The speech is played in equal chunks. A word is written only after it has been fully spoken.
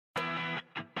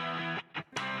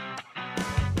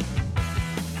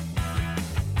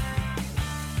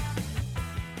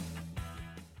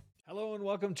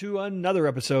welcome to another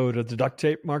episode of the Duct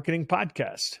Tape Marketing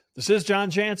Podcast. This is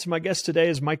John Jantsch. My guest today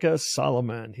is Micah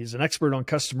Solomon. He's an expert on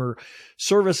customer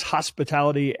service,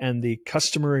 hospitality, and the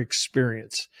customer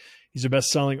experience. He's a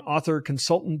best-selling author,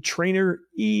 consultant, trainer,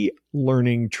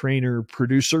 e-learning trainer,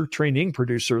 producer, training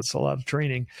producer. It's a lot of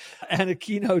training, and a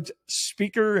keynote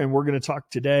speaker. And we're going to talk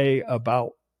today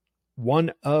about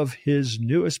one of his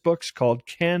newest books called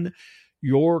Can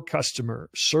Your Customer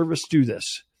Service Do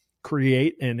This?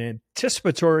 Create an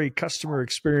anticipatory customer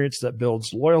experience that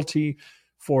builds loyalty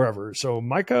forever. So,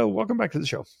 Micah, welcome back to the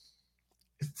show.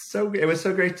 It was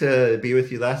so great to be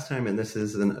with you last time, and this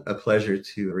is a pleasure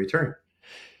to return.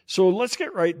 So let's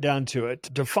get right down to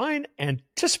it. Define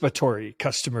anticipatory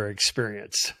customer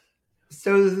experience.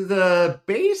 So the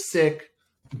basic,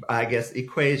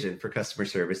 equation for customer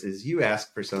service is you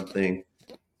ask for something,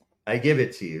 I give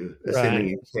it to you, assuming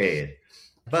you paid.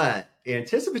 But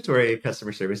anticipatory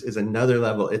customer service is another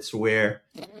level. It's where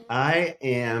I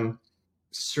am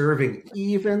serving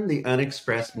even the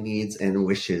unexpressed needs and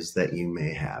wishes that you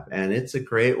may have. And it's a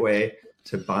great way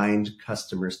to bind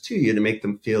customers to you, to make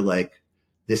them feel like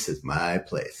this is my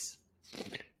place.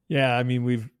 Yeah. I mean,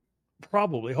 we've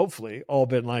probably, hopefully, all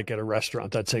been like at a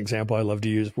restaurant. That's an example I love to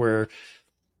use, where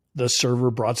the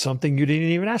server brought something you didn't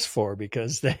even ask for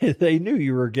because they knew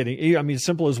you were getting, I mean,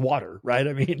 simple as water, right?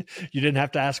 I mean, you didn't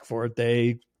have to ask for it.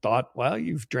 They thought, well,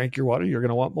 you've drank your water, you're going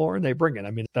to want more, and they bring it.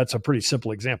 I mean, that's a pretty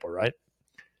simple example, right?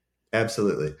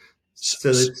 Absolutely.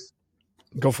 So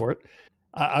go for it.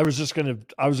 I was going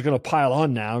to pile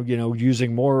on now,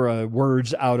 using more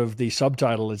words out of the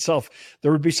subtitle itself.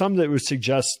 There would be some that would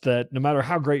suggest that no matter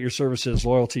how great your service is,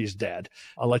 loyalty is dead.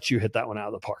 I'll let you hit that one out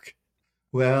of the park.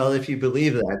 Well, if you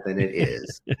believe that, then it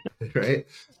is, right?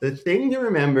 The thing to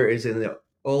remember is in the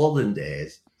olden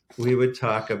days, we would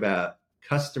talk about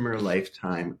customer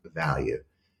lifetime value.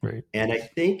 Right. And I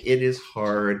think it is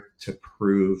hard to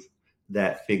prove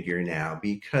that figure now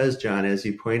because, John, as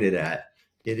you pointed at,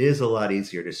 it is a lot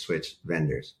easier to switch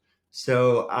vendors.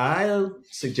 So I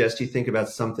suggest you think about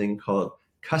something called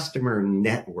customer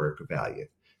network value.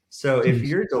 So if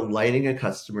you're delighting a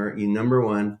customer, you, number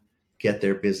one, get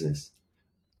their business.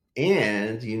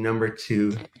 And you, number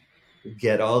two,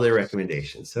 get all their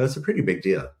recommendations. So it's a pretty big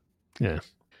deal. Yeah.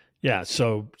 Yeah.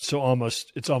 So it's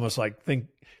almost like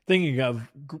thinking of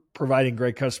providing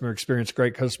great customer experience,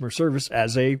 great customer service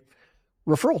as a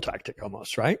referral tactic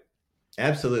almost, right?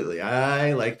 Absolutely.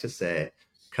 I like to say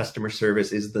customer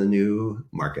service is the new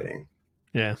marketing.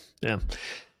 Yeah. Yeah.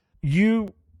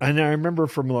 And I remember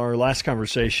from our last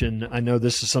conversation, I know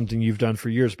this is something you've done for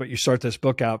years, but you start this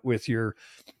book out with your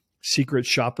secret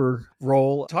shopper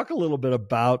role. Talk a little bit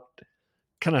about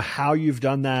kind of how you've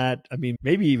done that. I mean,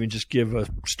 maybe even just give a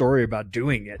story about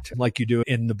doing it like you do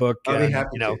in the book. I'll be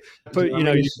happy to. But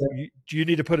you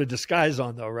need to put a disguise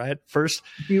on though, right? First.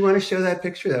 Do you want to show that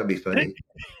picture? That would be funny.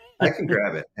 I can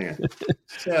grab it. Hang on.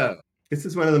 So this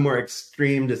is one of the more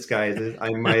extreme disguises I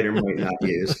might or might not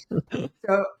use.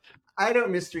 So I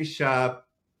don't mystery shop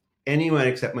anyone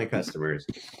except my customers.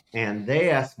 And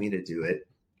they asked me to do it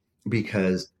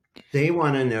because they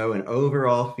want to know an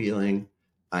overall feeling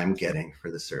I'm getting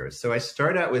for the service. So I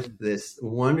start out with this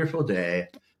wonderful day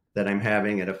that I'm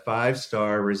having at a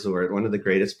 5-star resort, one of the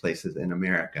greatest places in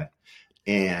America.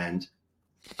 And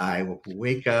I will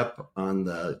wake up on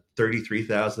the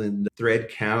 33,000 thread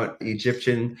count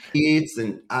Egyptian eats,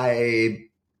 and I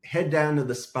head down to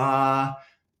the spa,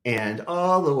 and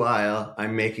all the while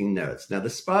I'm making notes. Now the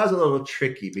spa is a little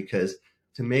tricky because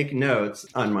to make notes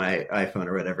on my iPhone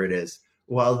or whatever it is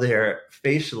while they're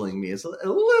facialing me is a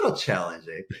little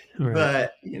challenging, right.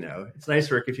 But it's nice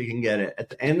work if you can get it. At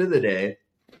the end of the day,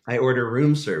 I order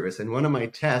room service, and one of my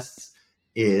tests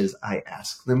is I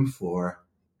ask them for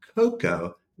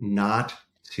cocoa, not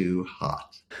too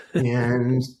hot.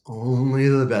 And only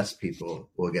the best people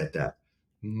will get that.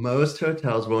 Most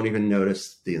hotels won't even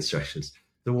notice the instructions.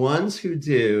 The ones who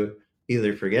do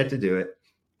either forget to do it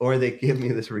or they give me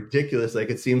this ridiculous,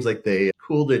 it seems like they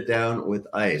cooled it down with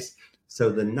ice. So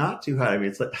the not too hot,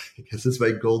 it's like, I guess it's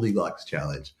my Goldilocks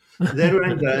challenge. Then when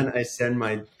I'm done, I send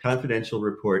my confidential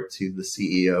report to the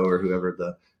CEO or whoever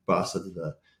the boss of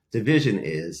the division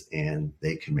is, and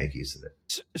they can make use of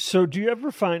it. So do you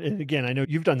ever find, and again, I know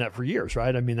you've done that for years,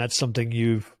 right? I mean, that's something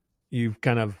you've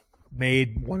kind of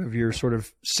made one of your sort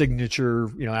of signature,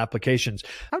 applications.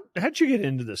 How'd you get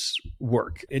into this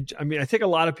work? I think a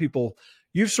lot of people,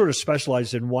 you've sort of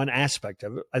specialized in one aspect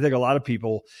of it. I think a lot of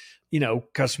people,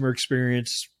 customer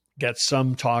experience gets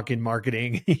some talk in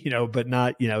marketing, but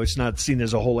not, it's not seen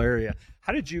as a whole area.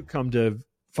 How did you come to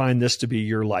find this to be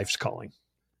your life's calling?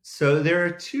 So there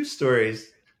are two stories,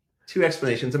 two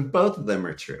explanations, and both of them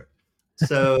are true.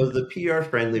 So the PR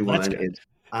friendly That's one good. is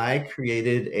I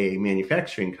created a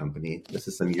manufacturing company. This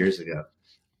is some years ago.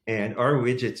 And our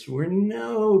widgets were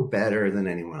no better than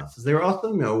anyone else's. They were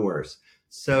also no worse.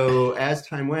 So as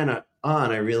time went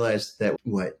on, I realized that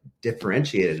what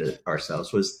differentiated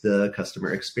ourselves was the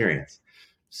customer experience.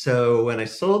 So when I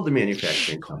sold the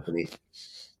manufacturing company,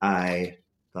 I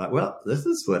thought, well, this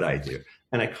is what I do.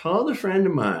 And I called a friend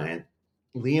of mine,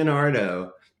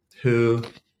 Leonardo, who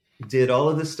did all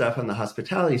of this stuff on the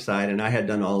hospitality side, and I had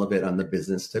done all of it on the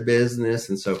business to business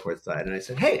and so forth side. And I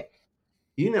said, hey,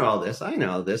 you know all this, I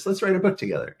know all this, let's write a book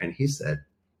together. And he said,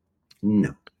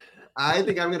 no, I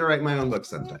think I'm going to write my own book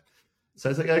sometime. So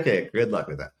I was like, okay, good luck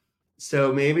with that.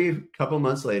 So maybe a couple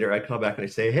months later, I call back and I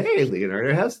say, hey,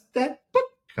 Leonardo, how's that book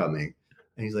coming?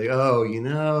 And he's like,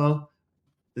 oh,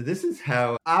 this is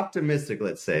how optimistic,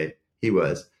 let's say, he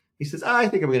was. He says, I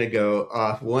think I'm going to go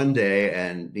off one day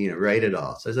and, write it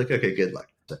all. So I was like, okay, good luck.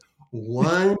 So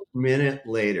 1 minute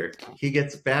later, he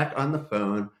gets back on the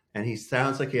phone and he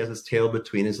sounds like he has his tail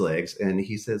between his legs. And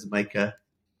he says, Micah,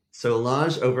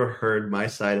 Solange overheard my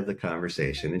side of the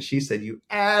conversation. And she said, you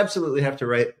absolutely have to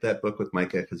write that book with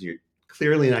Micah because you're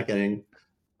clearly not getting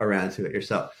around to it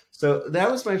yourself. So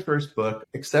that was my first book,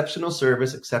 Exceptional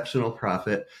Service, Exceptional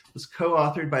Profit. It was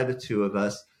co-authored by the two of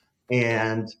us.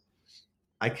 And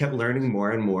I kept learning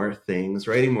more and more things,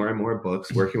 writing more and more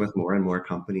books, working with more and more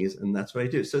companies. And that's what I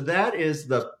do. So that is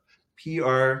the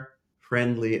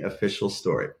PR-friendly official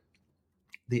story.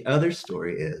 The other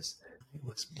story is I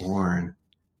was born,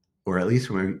 or at least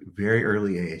from a very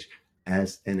early age,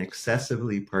 as an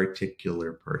excessively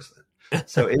particular person.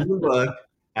 So in the book,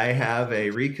 I have a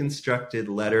reconstructed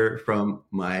letter from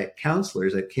my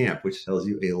counselors at camp, which tells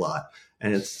you a lot.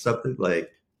 And it's something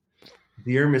like,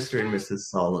 Dear Mr. and Mrs.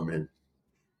 Solomon,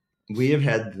 we have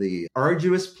had the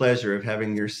arduous pleasure of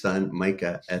having your son,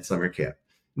 Micah, at summer camp.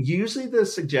 Usually the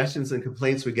suggestions and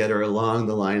complaints we get are along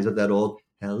the lines of that old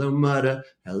Hello Mudda,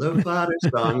 Hello Fodder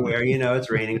song where, it's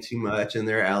raining too much and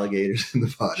there are alligators in the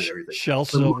fodder and everything. Shel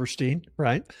Silverstein,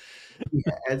 right?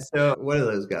 Yeah, and so one of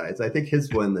those guys, I think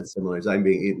his one that's similar is I'm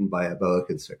being eaten by a boa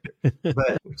constrictor,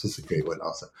 which is a great one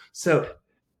also. So,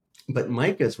 but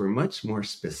Micah's were much more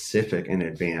specific and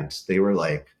advanced. They were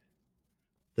like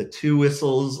the two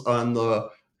whistles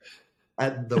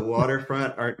at the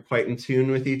waterfront aren't quite in tune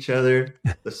with each other.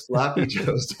 The sloppy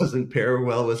joes doesn't pair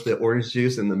well with the orange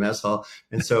juice in the mess hall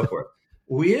and so forth.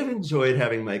 We have enjoyed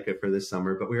having Micah for this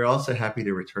summer, but we are also happy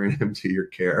to return him to your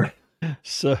care.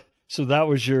 So that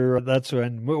was that's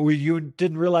when you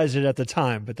didn't realize it at the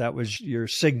time, but that was your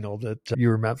signal that you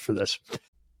were meant for this.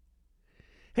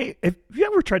 Hey, have you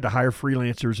ever tried to hire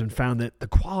freelancers and found that the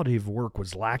quality of work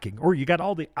was lacking, or you got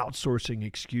all the outsourcing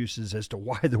excuses as to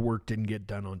why the work didn't get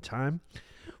done on time?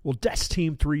 Well, Desk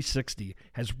Team 360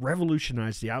 has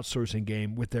revolutionized the outsourcing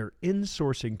game with their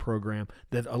insourcing program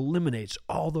that eliminates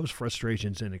all those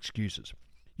frustrations and excuses.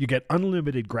 You get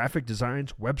unlimited graphic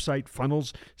designs, website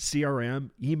funnels, CRM,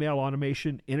 email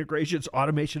automation, integrations,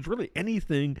 automations, really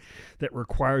anything that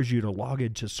requires you to log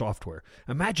into software.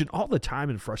 Imagine all the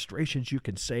time and frustrations you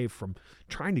can save from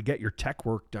trying to get your tech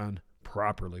work done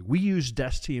properly. We use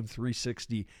Desk Team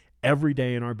 360 every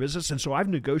day in our business, and so I've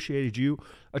negotiated you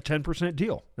a 10%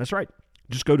 deal. That's right.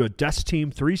 Just go to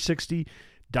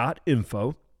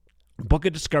deskteam360.info. Book a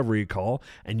discovery call,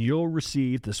 and you'll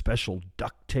receive the special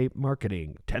Duct Tape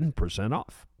Marketing 10%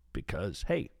 off because,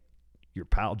 hey, your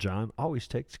pal John always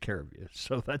takes care of you.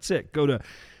 So that's it. Go to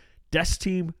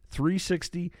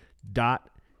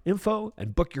deskteam360.info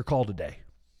and book your call today.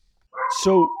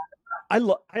 So I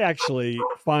actually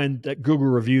find that Google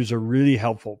reviews are really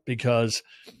helpful because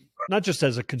not just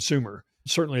as a consumer,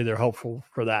 certainly they're helpful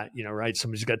for that, right?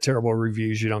 Somebody's got terrible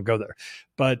reviews, you don't go there.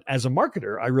 But as a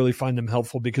marketer, I really find them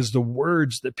helpful because the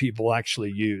words that people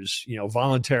actually use,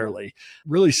 voluntarily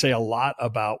really say a lot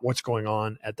about what's going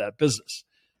on at that business.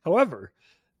 However,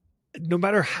 no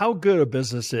matter how good a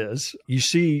business is, you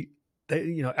see,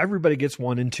 everybody gets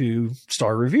 1 and 2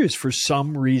 star reviews for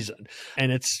some reason.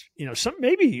 And it's,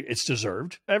 maybe it's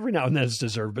deserved. Every now and then it's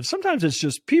deserved, but sometimes it's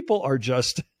just people are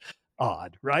just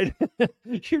odd, right?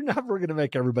 You're never going to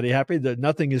make everybody happy. That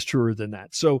nothing is truer than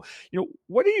that. So,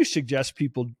 what do you suggest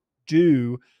people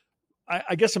do?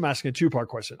 I guess I'm asking a 2-part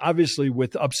question, obviously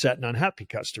with upset and unhappy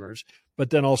customers,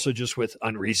 but then also just with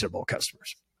unreasonable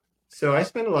customers. So I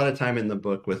spend a lot of time in the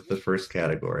book with the first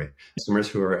category, customers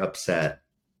who are upset,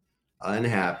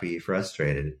 unhappy,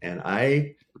 frustrated. And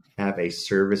I have a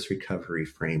service recovery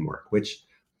framework, which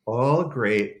all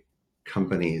great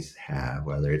companies have,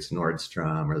 whether it's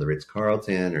Nordstrom or the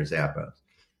Ritz-Carlton or Zappos.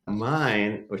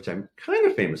 Mine, which I'm kind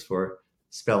of famous for,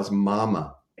 spells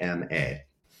MAMA, M-A.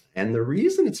 And the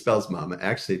reason it spells mama,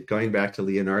 actually, going back to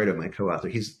Leonardo, my co-author,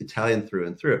 he's Italian through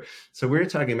and through. So we're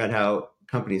talking about how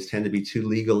companies tend to be too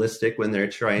legalistic when they're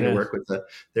trying to work with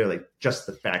they're like, just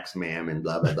the facts, ma'am, and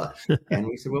blah, blah, blah. And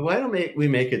we said, well, why don't we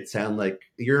make it sound like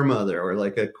your mother or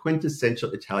like a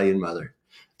quintessential Italian mother?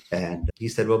 And he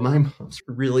said, well, my mom's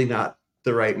really not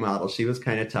the right model. She was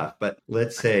kind of tough, but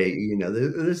let's say,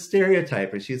 the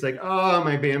stereotype. And she's like, oh,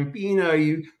 my bambino,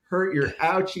 you hurt your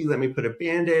ouchie. Let me put a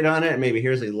Band-Aid on it. Maybe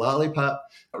here's a lollipop,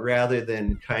 rather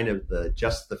than kind of the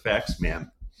just the facts, ma'am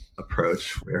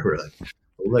approach where we're like,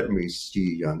 let me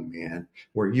see, young man,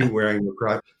 were you wearing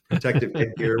the protective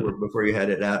headgear before you had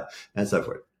it out, and so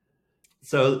forth.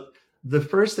 So the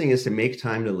first thing is to make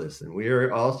time to listen. We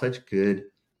are all such good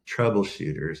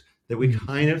troubleshooters that we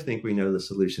kind of think we know the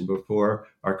solution before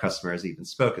our customer has even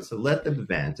spoken. So let them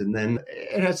vent. And then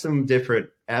it has some different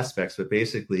aspects, but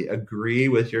basically agree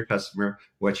with your customer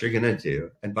what you're going to do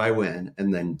and by when,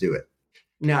 and then do it.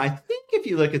 Now, I think if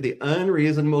you look at the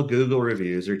unreasonable Google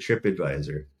reviews or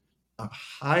TripAdvisor, a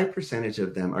high percentage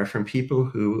of them are from people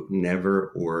who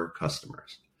never were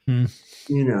customers.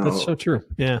 That's so true.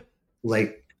 Yeah.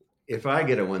 Like if I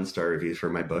get a 1-star review for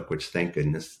my book, which thank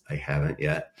goodness I haven't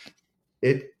yet,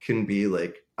 it can be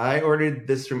like, I ordered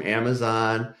this from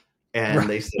Amazon and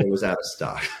they said it was out of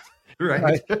stock.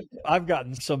 Right. I've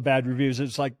gotten some bad reviews.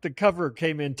 It's like the cover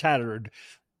came in tattered.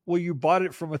 Well, you bought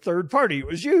it from a third party. It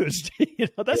was used.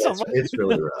 That's it's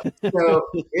really rough. So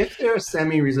if they're a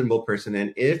semi-reasonable person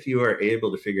and if you are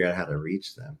able to figure out how to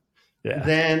reach them,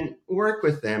 then work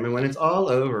with them. And when it's all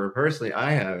over, personally,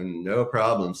 I have no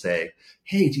problem saying,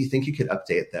 hey, do you think you could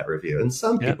update that review? And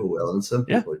some people will, and some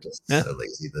people are just so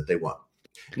lazy that they won't.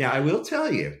 Now, I will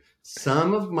tell you,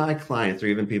 some of my clients, or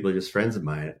even people who are just friends of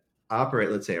mine, operate,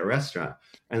 let's say, a restaurant,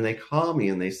 and they call me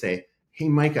and they say, hey,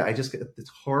 Micah, I just got this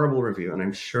horrible review, and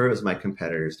I'm sure it was my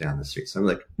competitors down the street. So I'm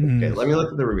like, okay, let me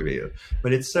look at the review.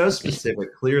 But it's so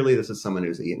specific. Clearly, this is someone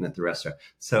who's eaten at the restaurant.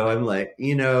 So I'm like,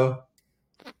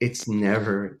 it's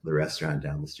never the restaurant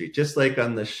down the street. Just like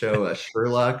on the show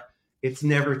Sherlock, it's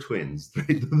never twins.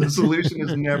 Right? The solution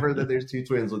is never that there's two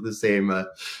twins with the same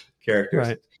characters.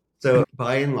 Right. So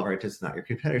by and large, it's not your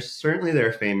competitors. Certainly there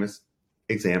are famous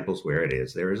examples where it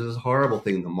is. There was this horrible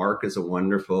thing. The Mark is a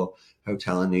wonderful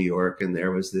hotel in New York, and there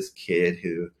was this kid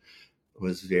who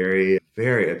was very,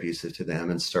 very abusive to them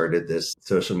and started this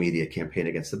social media campaign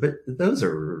against them. But those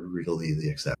are really the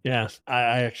exceptions. Yeah,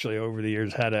 I actually over the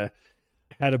years had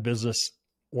a business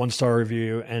 1-star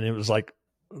review, and it was like,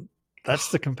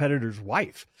 that's the competitor's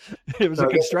wife. It was a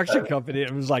construction company.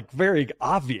 It was like very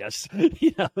obvious,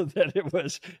 that it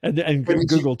was, and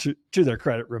Google, to their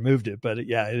credit, removed it. But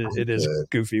it is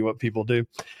goofy what people do.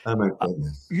 Oh my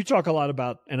goodness. You talk a lot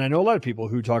about, and I know a lot of people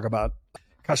who talk about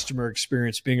customer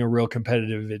experience being a real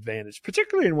competitive advantage,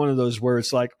 particularly in one of those where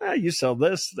it's like, you sell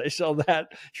this, they sell that,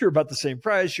 you're about the same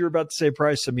price, you're about the same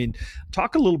price. I mean,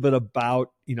 talk a little bit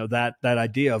about, that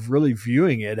idea of really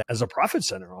viewing it as a profit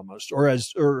center almost, or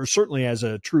certainly as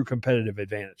a true competitive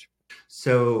advantage.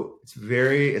 So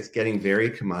it's getting very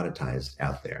commoditized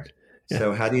out there. Yeah.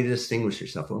 So how do you distinguish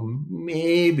yourself? Well,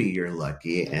 maybe you're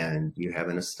lucky and you have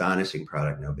an astonishing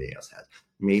product nobody else has.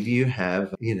 Maybe you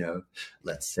have,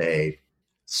 let's say,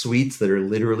 suites that are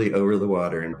literally over the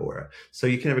water in Bora. So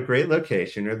you can have a great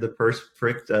location or the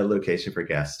perfect location for a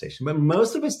gas station. But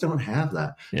most of us don't have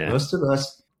that. Yeah. Most of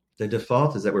us, the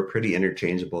default is that we're pretty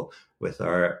interchangeable with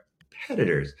our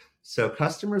competitors. So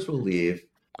customers will leave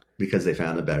because they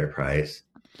found a better price,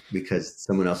 because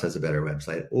someone else has a better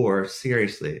website, or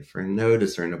seriously, for no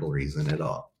discernible reason at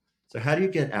all. So how do you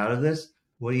get out of this?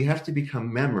 Well, you have to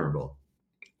become memorable.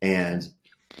 And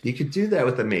you could do that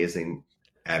with amazing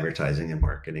advertising and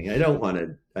marketing. I don't want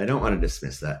to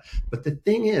dismiss that. But the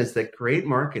thing is that great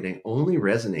marketing only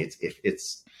resonates if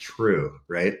it's true,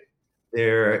 right?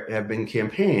 There have been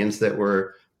campaigns that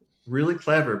were really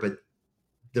clever, but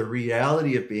the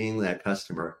reality of being that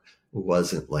customer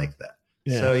wasn't like that.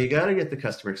 Yeah. So you got to get the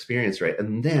customer experience right.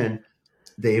 And then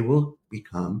they will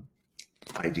become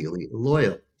ideally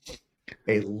loyal.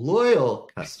 A loyal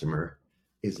customer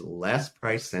is less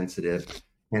price sensitive.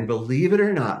 And believe it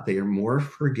or not, they are more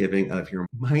forgiving of your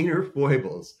minor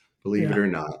foibles, believe it or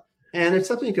not. And if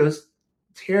something goes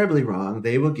terribly wrong,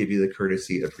 they will give you the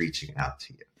courtesy of reaching out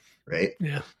to you, right?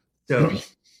 Yeah. So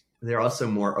they're also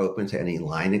more open to any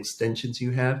line extensions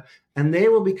you have, and they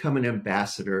will become an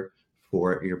ambassador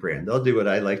for your brand. They'll do what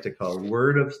I like to call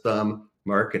word of thumb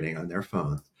marketing on their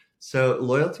phones. So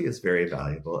loyalty is very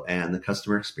valuable, and the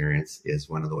customer experience is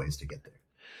one of the ways to get there.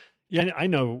 Yeah, I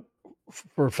know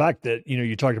for a fact that,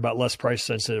 you talked about less price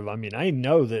sensitive. I mean, I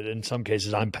know that in some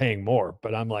cases I'm paying more,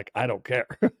 but I'm like, I don't care,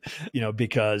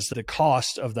 because the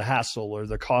cost of the hassle or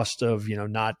the cost of,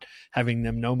 not having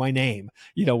them know my name,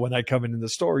 when I come into the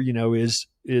store, is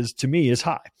to me is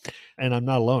high. And I'm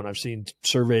not alone. I've seen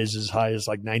surveys as high as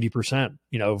like 90%,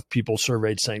 of people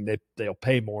surveyed saying they'll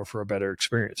pay more for a better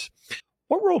experience.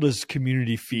 What role does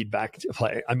community feedback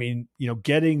play? I mean,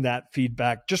 getting that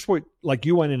feedback, just like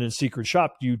you went in and secret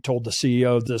shop, you told the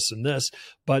CEO this and this,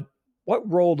 but what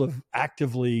role of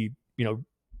actively,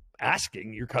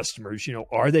 asking your customers,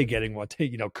 are they getting what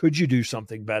they, could you do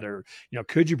something better?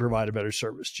 Could you provide a better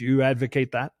service? Do you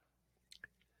advocate that?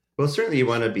 Well, certainly you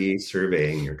want to be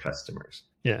surveying your customers.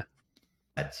 Yeah.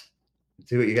 But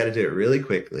you got to do it really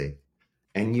quickly.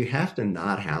 And you have to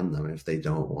not hound them if they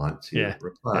don't want to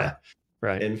reply. Yeah.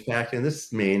 Right. In fact, and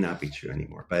this may not be true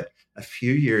anymore, but a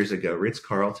few years ago,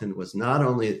 Ritz-Carlton was not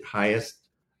only highest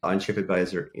on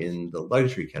TripAdvisor in the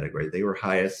luxury category, they were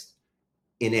highest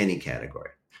in any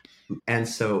category. And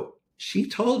so she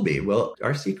told me, well,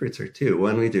 our secrets are two.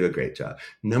 One, we do a great job.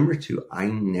 Number two, I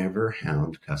never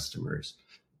hound customers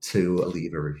to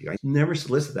leave a review. I never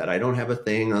solicit that. I don't have a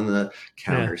thing on the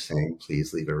counter saying,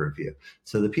 please leave a review.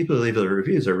 So the people who leave the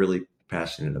reviews are really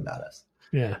passionate about us.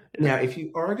 Yeah. Now, if you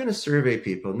are going to survey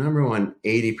people, number one,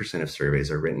 80% of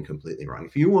surveys are written completely wrong.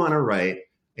 If you want to write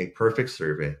a perfect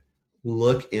survey,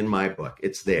 look in my book.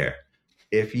 It's there.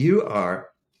 If you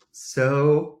are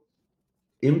so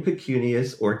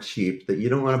impecunious or cheap that you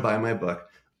don't want to buy my book,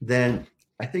 then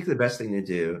I think the best thing to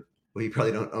do, well, you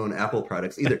probably don't own Apple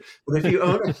products either, but if you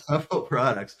own Apple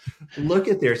products, look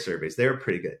at their surveys. They're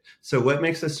pretty good. So what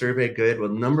makes a survey good? Well,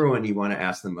 number one, you want to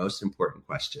ask the most important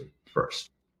question first.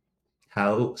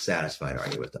 How satisfied are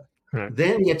you with them? Right.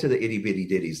 Then you get to the itty bitty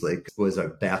ditties, like was a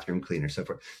bathroom clean or so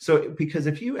forth. So because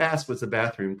if you ask, was the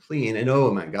bathroom clean? And oh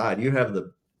my God, you have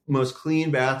the most clean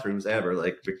bathrooms ever,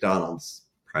 like McDonald's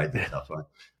pride themselves on,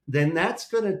 then that's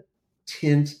going to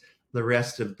tint the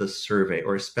rest of the survey,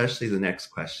 or especially the next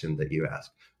question that you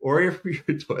ask. Or if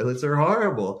your toilets are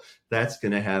horrible, that's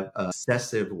going to have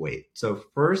excessive weight. So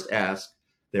first ask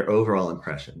their overall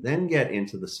impression, then get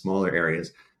into the smaller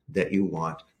areas that you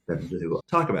want them to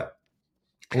talk about.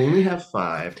 Only have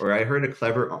 5, or I heard a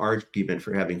clever argument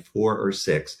for having 4 or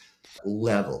 6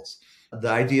 levels. The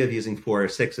idea of using 4 or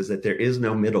 6 is that there is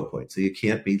no middle point, so you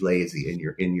can't be lazy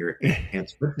in your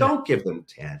answer. But don't give them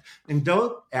 10, and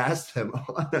don't ask them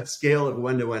on a scale of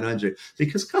 1 to 100,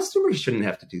 because customers shouldn't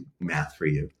have to do math for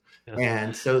you. Yeah.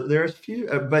 And so there's few,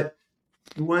 but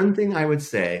one thing I would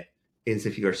say is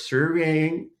if you are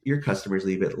surveying your customers,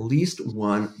 leave at least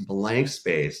one blank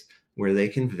space where they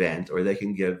can vent or they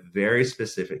can give very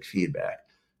specific feedback.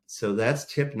 So that's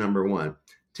tip number 1.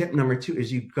 Tip number 2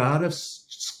 is you got to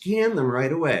scan them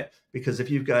right away, because if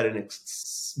you've got a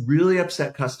really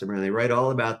upset customer and they write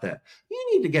all about that, you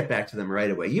need to get back to them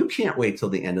right away. You can't wait till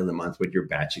the end of the month when you're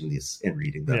batching these and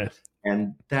reading them. Yeah.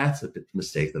 And that's a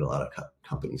mistake that a lot of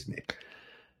companies make.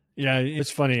 Yeah,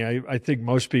 it's funny. I think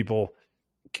most people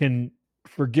can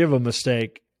forgive a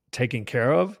mistake taken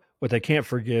care of. What they can't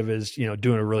forgive is,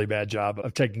 doing a really bad job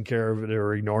of taking care of it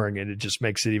or ignoring it. It just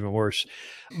makes it even worse.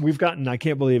 We've gotten, I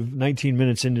can't believe, 19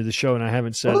 minutes into the show, and I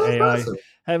haven't said AI. Awesome.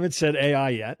 Haven't said AI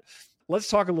yet. Let's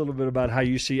talk a little bit about how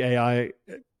you see AI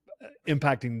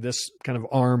impacting this kind of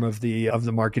arm of the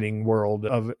marketing world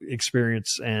of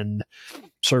experience and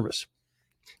service.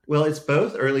 Well, it's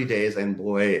both early days, and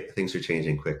boy, things are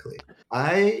changing quickly.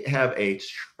 I have a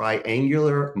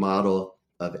triangular model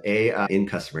of AI in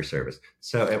customer service.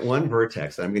 So at one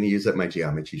vertex, I'm going to use up my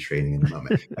geometry training in a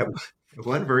moment. At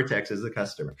one vertex is the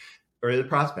customer or the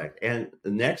prospect, and the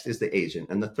next is the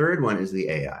agent, and the third one is the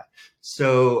AI.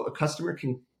 So a customer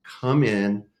can come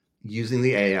in using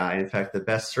the AI. In fact, the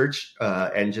best search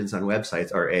engines on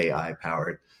websites are AI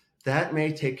powered. That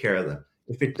may take care of them.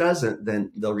 If it doesn't,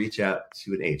 then they'll reach out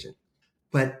to an agent.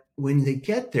 But when they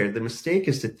get there, the mistake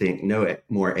is to think no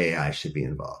more AI should be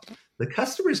involved. The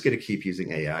customer is going to keep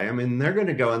using AI. I mean, they're going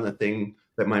to go on the thing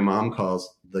that my mom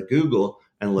calls the Google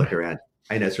and look around.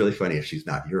 I know it's really funny if she's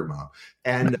not your mom.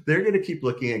 And they're going to keep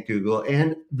looking at Google,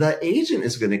 and the agent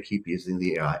is going to keep using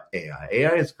the AI.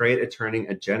 AI is great at turning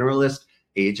a generalist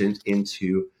agent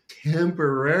into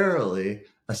temporarily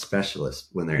a specialist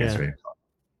when they're answering a call.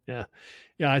 Yeah.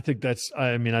 Yeah, I think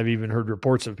I've even heard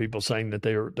reports of people saying that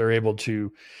they're able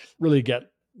to really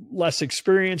get less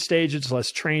experienced agents, less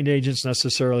trained agents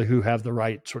necessarily, who have the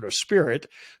right sort of spirit,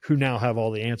 who now have all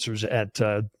the answers at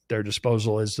their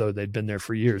disposal as though they'd been there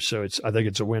for years. So I think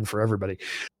it's a win for everybody.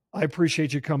 I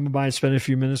appreciate you coming by and spending a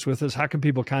few minutes with us. How can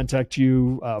people contact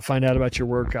you, find out about your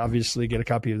work, obviously get a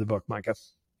copy of the book, Micah?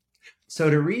 So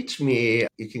to reach me,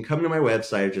 you can come to my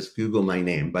website or just Google my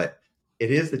name, but it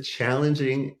is the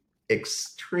challenging,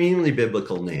 extremely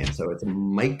biblical name. So it's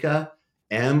Micah,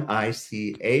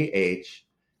 M-I-C-A-H,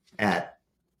 at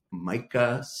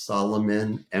Micah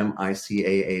Solomon,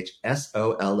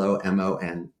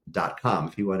 MICAHSOLOMON.com.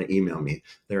 If you want to email me,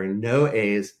 there are no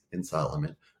A's in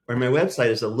Solomon. Or my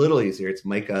website is a little easier. It's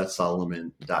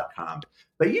micahsolomon.com.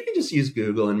 But you can just use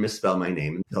Google and misspell my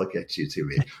name, and they'll get you to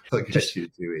me.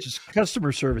 Just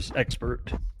customer service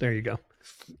expert. There you go.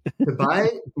 To buy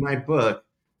my book,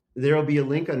 there will be a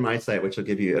link on my site, which will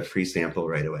give you a free sample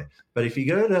right away. But if you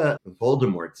go to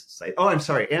Voldemort's site,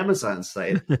 Amazon's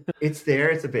site, it's there,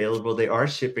 it's available. They are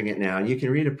shipping it now. And you can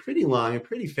read a pretty long and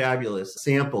pretty fabulous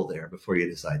sample there before you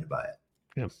decide to buy it.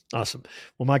 Yeah. Awesome.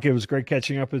 Well, Mike, it was great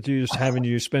catching up with you, just having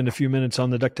you spend a few minutes on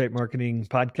the Duct Tape Marketing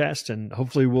podcast. And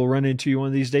hopefully we'll run into you one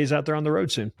of these days out there on the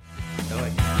road soon. All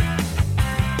right.